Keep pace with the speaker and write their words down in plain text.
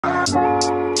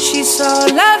so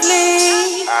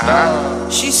lovely.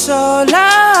 She's so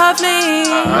lovely.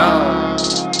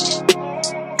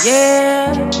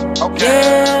 Yeah,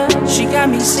 yeah. She got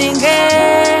me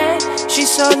singing. She's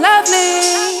so lovely.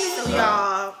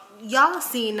 So y'all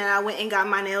seen that I went and got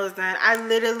my nails done. I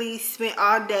literally spent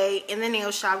all day in the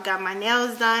nail shop, got my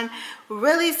nails done.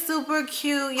 Really super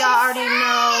cute. Y'all already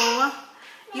know.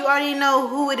 You already know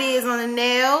who it is on the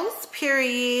nails,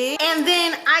 period. And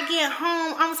then I get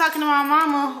home, I'm talking to my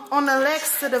mama on the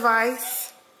Alexa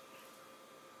device.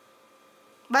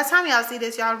 By the time y'all see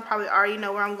this, y'all probably already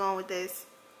know where I'm going with this.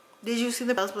 Did you see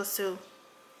the bells plus 2?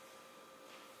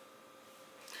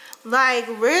 Like,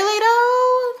 really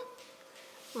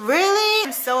though? Really?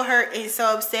 I'm so hurt and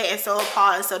so upset and so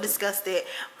appalled and so disgusted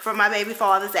for my baby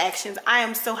father's actions. I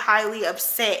am so highly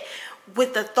upset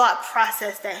with the thought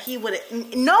process that he would,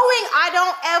 knowing I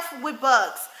don't F with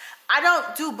bugs. I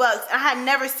don't do bugs. I had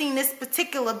never seen this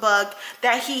particular bug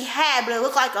that he had, but it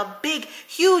looked like a big,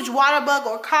 huge water bug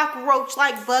or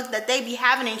cockroach-like bug that they be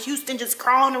having in Houston, just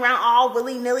crawling around all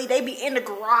willy-nilly. They be in the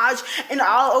garage and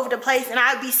all over the place, and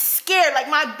I'd be scared. Like,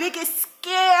 my biggest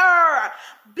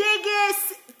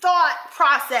thought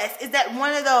process is that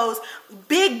one of those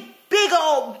big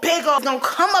old gonna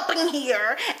come up in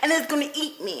here and it's gonna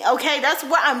eat me. Okay, that's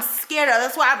what I'm scared of.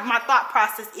 That's what my thought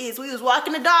process is. We was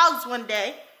walking the dogs one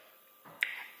day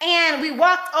and we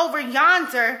walked over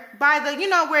yonder by the, you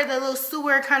know, where the little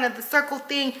sewer, kind of the circle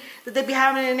thing that they be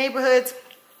having in the neighborhoods,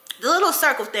 the little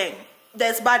circle thing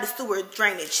that's by the sewer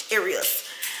drainage areas.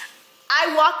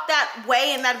 I walked that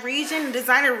way in that region. The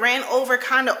designer ran over,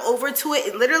 kind of over to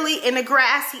it, literally in a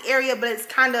grassy area, but it's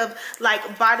kind of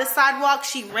like by the sidewalk.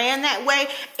 She ran that way,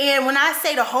 and when I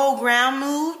say the whole ground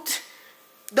moved,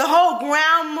 the whole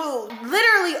ground moved.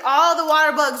 Literally all the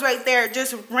water bugs right there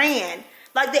just ran.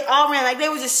 Like, they all ran. Like, they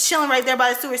were just chilling right there by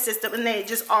the sewer system, and they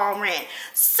just all ran.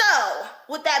 So,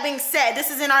 with that being said,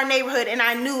 this is in our neighborhood, and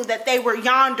I knew that they were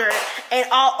yonder and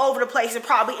all over the place and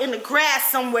probably in the grass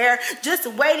somewhere, just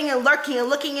waiting and lurking and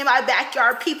looking in my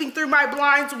backyard, peeping through my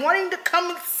blinds, wanting to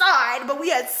come inside. But we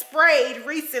had sprayed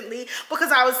recently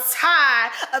because I was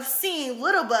tired of seeing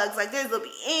little bugs. Like, there's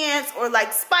little ants or,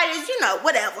 like, spiders, you know,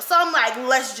 whatever. So, I'm like,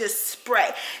 let's just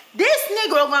spray. This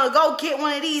nigga gonna go get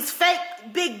one of these fake,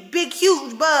 big,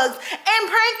 huge bugs and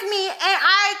prank me, and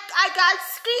I got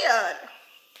scared.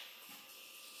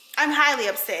 I'm highly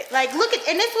upset. Like, look at,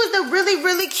 and this was the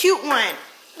really cute one.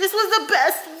 This was the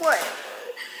best one.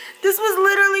 This was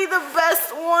literally the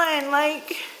best one.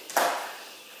 Like,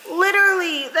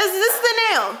 literally, this is the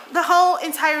nail. The whole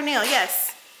entire nail,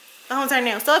 yes. The whole entire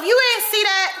nail. So if you didn't see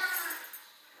that,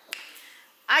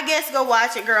 I guess go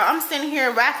watch it, girl. I'm sitting here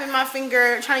wrapping my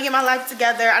finger, trying to get my life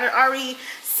together. I already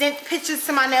sent pictures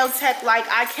to my nail tech like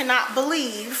I cannot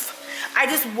believe I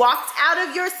just walked out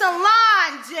of your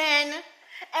salon, Jen,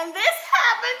 and this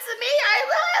happened to me. I'm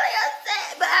really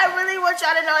upset, but I really want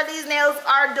y'all to know these nails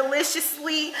are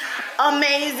deliciously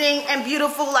amazing and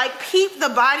beautiful. Like, peep the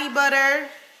body butter.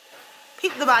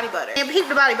 Peep the body butter. And peep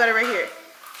the body butter right here.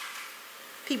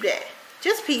 Peep that.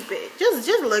 Just peep it. Just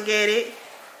look at it.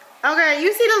 Okay,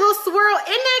 you see the little swirl? Isn't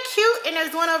that cute? And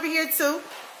there's one over here too.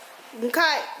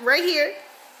 Okay, right here.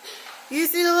 You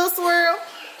see the little swirl?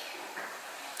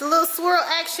 The little swirl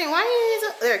action. Why you need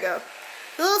to, there you go.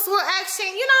 The little swirl action.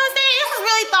 You know what I'm saying? It was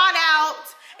really thought out.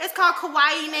 It's called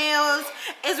Kawaii Nails.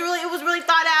 It was really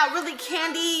thought out, really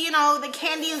candy, you know, the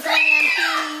candy and land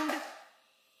themed.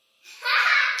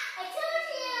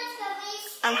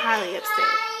 I'm highly upset.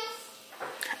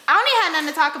 I don't even have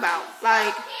nothing to talk about.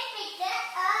 Like,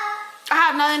 I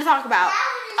have nothing to talk about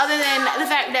other than the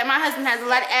fact that my husband has a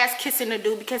lot of ass kissing to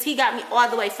do because he got me all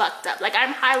the way fucked up. Like,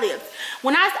 I'm highly upset.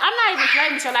 I'm not even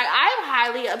playing with you. Like, I'm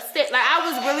highly upset. Like, I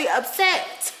was really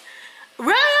upset.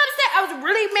 Really upset. I was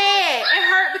really mad. It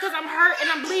hurt because I'm hurt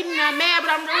and I'm bleeding and I'm mad,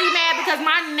 but I'm really mad because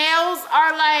my nails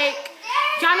are like,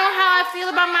 y'all know how I feel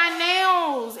about my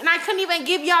nails. And I couldn't even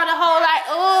give y'all the whole like,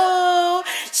 oh,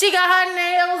 she got her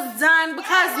nails done,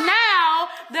 because now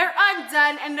they're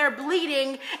undone and they're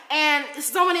bleeding and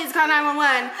someone needs to call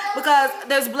 911 because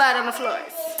there's blood on the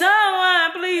floors. Someone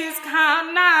please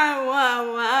call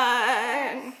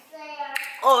 911.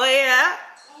 Oh yeah.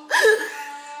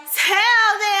 Tell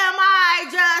them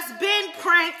I just been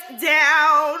pranked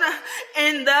down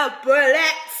in the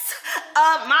bullets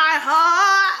of my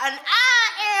heart, and I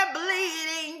am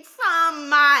bleeding from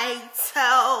my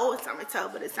toe. It's not my toe,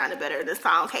 but it sounded better this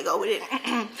song. Okay, go with it.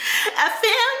 I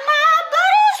feel my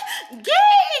body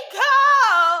getting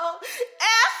cold.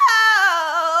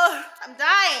 Oh, I'm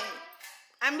dying.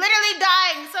 I'm literally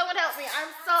dying. Someone help me.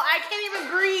 I can't even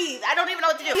breathe. I don't even know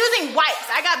what to do. I'm using wipes.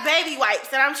 I got baby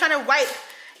wipes and I'm trying to wipe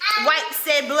wipe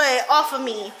said blood off of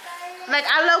me. Like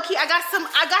I low key, I got some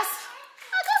super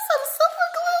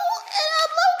glue, and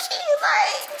I'm low key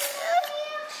like,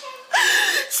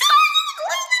 should I just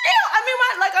glue the nail? I mean,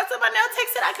 like I said, my nail tech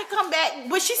said I could come back,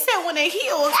 but she said when it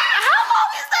heals. How long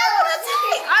is that gonna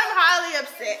take? I'm highly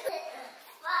upset.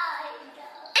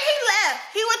 And he left.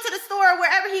 He went to the store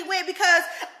wherever he went because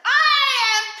I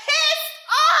am pissed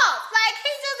off. Like he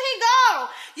go.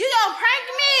 You don't prank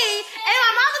me. And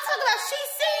my mama talking about she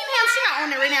seen him. She not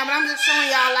on it right now, but I'm just showing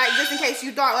y'all, like, just in case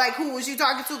you thought, like, who was you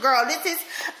talking to, girl? This is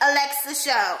Alexa's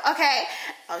show, okay?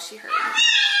 Oh, she heard me.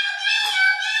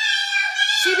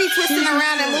 She be twisting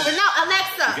around and moving. No,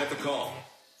 Alexa. You get the call.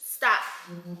 Stop.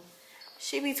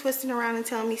 She be twisting around and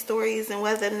telling me stories and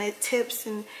whether it tips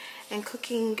and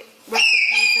cooking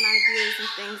recipes and ideas and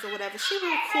things or whatever. She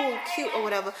real cool, cute or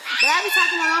whatever. But I be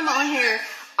talking to my mama on here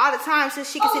all the time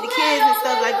since she can see the kids and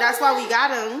stuff. Like, that's why we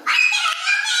got him.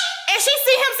 And she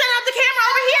see him setting up the camera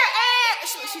over here,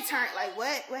 and she turned like,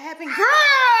 what happened?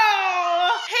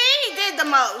 Girl, he did the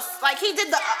most. Like, he did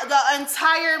the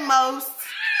entire most.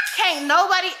 Can't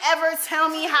nobody ever tell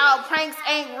me how pranks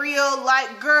ain't real.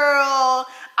 Like, girl,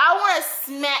 I want to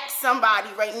smack somebody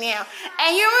right now.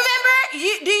 And you remember? Do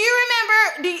you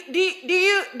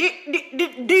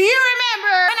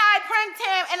remember when I pranked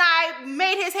him and I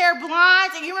made his hair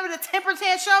blonde? And you remember the temper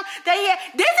tantrum that he had?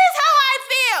 This is how I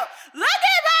feel. Look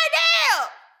at my nail.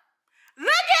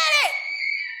 Look at it.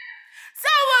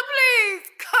 Someone please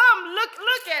come look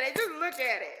at it. Just look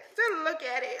at it. Just look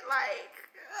at it. Like,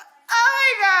 oh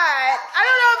my God. I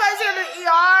don't know if I should go to the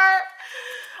ER.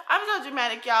 I'm so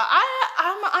dramatic, y'all.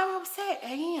 I'm upset.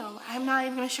 I am. I'm not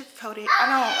even gonna sugarcoat it.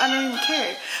 I don't even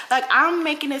care. Like, I'm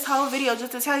making this whole video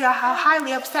just to tell y'all how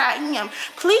highly upset I am.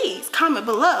 Please comment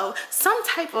below some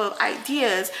type of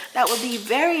ideas that would be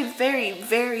very, very,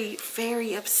 very,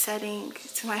 very upsetting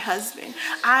to my husband.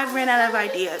 I ran out of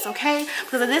ideas, okay?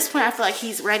 Because at this point, I feel like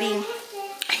he's ready.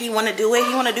 He wanna do it.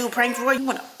 He wanna do a prank for it. You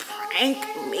wanna prank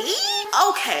me?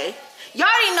 Okay. Y'all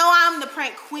already know I'm the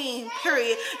prank queen,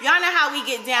 period. Y'all know how we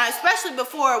get down, especially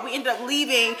before we end up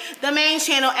leaving the main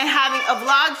channel and having a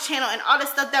vlog channel and all the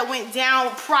stuff that went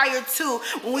down prior to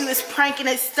when we was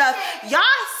pranking and stuff. Y'all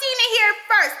seen it here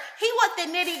first. He was the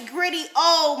nitty gritty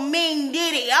old mean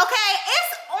Diddy, okay?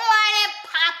 It's on in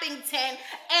Poppington,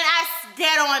 and I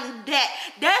dead on that.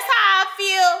 That's how I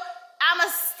feel.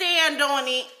 I'ma stand on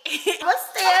it. I'ma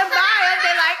stand by it.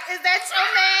 They like, is that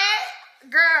your man?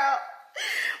 Girl.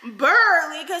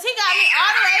 Burly, because he got me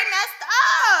all the way messed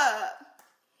up.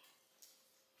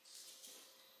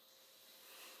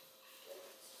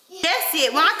 That's it.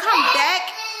 When I come back,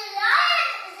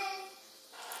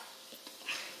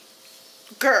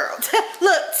 girl,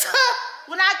 look,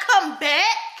 when I come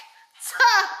back,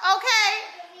 okay,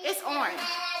 it's on.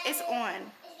 It's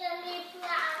on.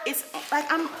 It's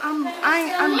like I'm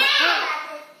hurt.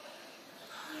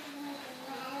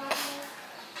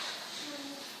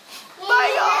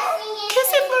 Bye, y'all. Kiss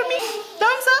it for me.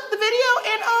 Thumbs up the video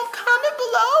and comment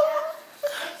below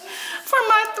for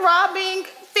my throbbing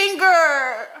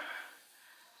finger.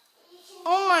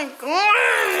 Oh my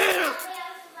God.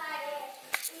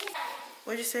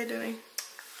 What'd you say, Dooney?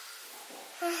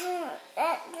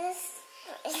 That one.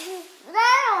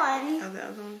 Oh, the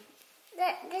other one.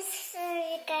 This is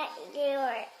you got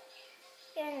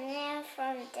your nail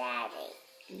from Daddy.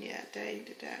 Yeah, Daddy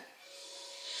did that.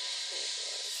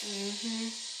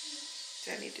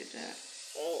 Daddy did that.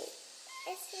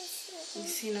 You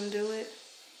seen him do it?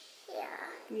 Yeah.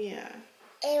 Yeah.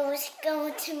 It was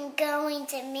going to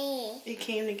me. It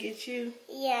came to get you?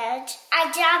 Yeah.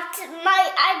 I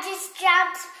just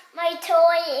dropped my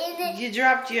toy in it. You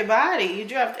dropped your body. You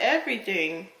dropped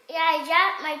everything. Yeah, I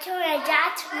dropped my toy. I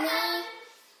dropped me.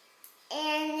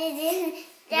 And then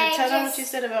Tell them what you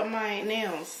said about my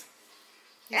nails.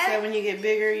 You said when you get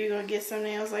bigger, you're going to get some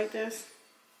nails like this?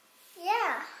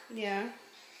 Yeah. Yeah.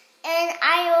 And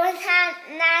I would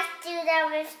not do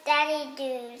that if Daddy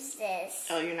does this.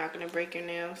 Oh, you're not going to break your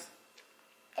nails?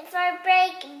 If I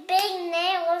break big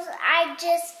nails, I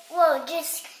just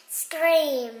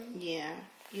scream. Yeah.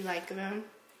 You like them?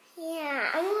 Yeah,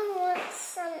 I'm going to want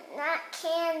some not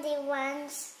candy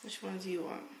ones. Which ones do you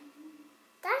want?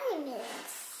 Diamonds.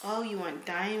 Oh, you want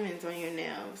diamonds on your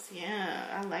nails. Yeah,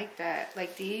 I like that.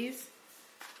 Like these?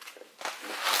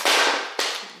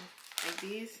 Like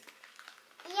these?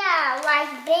 Yeah,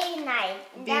 like big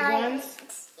Big ones?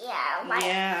 Yeah, like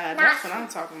yeah, that's what I'm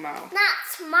talking about. Not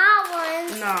small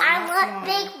ones. No, I want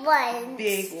big ones.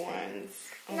 Big ones.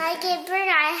 Okay. When I get bigger,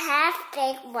 I have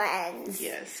big ones.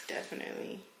 Yes,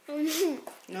 definitely.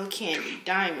 No candy.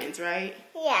 Diamonds, right?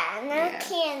 Yeah, no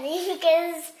candy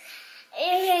because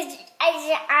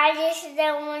I just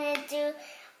don't want to do.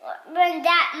 When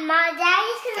my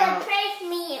daddy's gonna break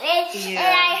me, and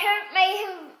I hurt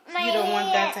my. You don't want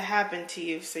hand. that to happen to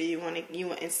you, so you want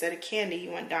instead of candy,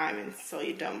 you want diamonds, so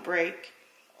you don't break.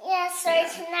 Yeah, so I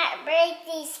cannot break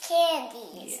these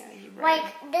candies. Yeah, you're right.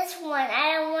 Like this one,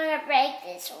 I don't want to break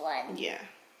this one. Yeah.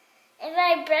 If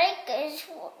I break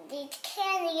these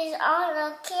candies, all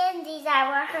the candies, I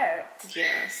will hurt.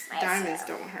 Yes, diamonds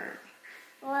don't hurt.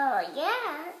 Well,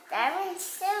 yeah, diamonds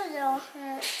still don't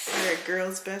hurt. You're a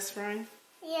girl's best friend?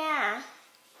 Yeah.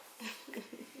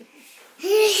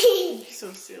 You're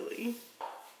so silly.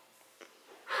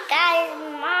 Guys,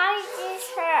 Mom just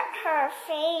hurt her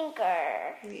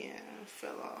finger. Yeah, it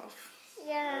fell off.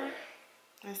 Yeah.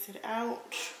 I said,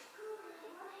 ouch.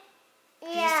 Yeah.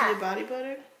 Do you see the body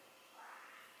butter?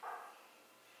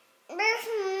 There's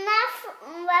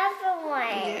another one.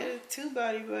 Yeah, there's 2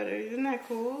 body butters. Isn't that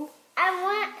cool? I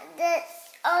want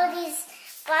all these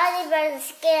body butters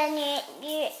scan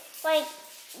you like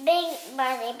big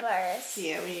body butters.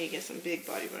 Yeah, we need to get some big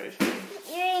body butters. You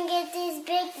can get these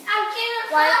big,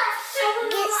 like,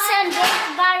 get some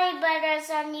big body butters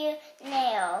on your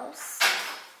nails.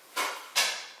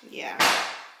 Yeah.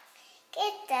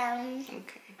 Get them.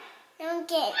 Okay. Don't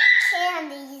get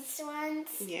candies ones.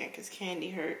 Yeah, because candy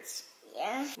hurts.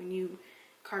 Yeah. When you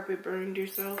carpet burned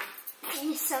yourself.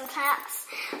 Sometimes.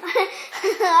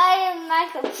 I am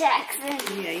Michael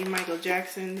Jackson. Yeah, you Michael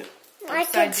Jackson.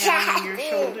 Michael Upside down on your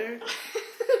shoulder.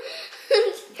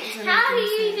 How do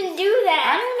you even do that?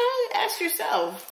 I don't know. Ask yourself.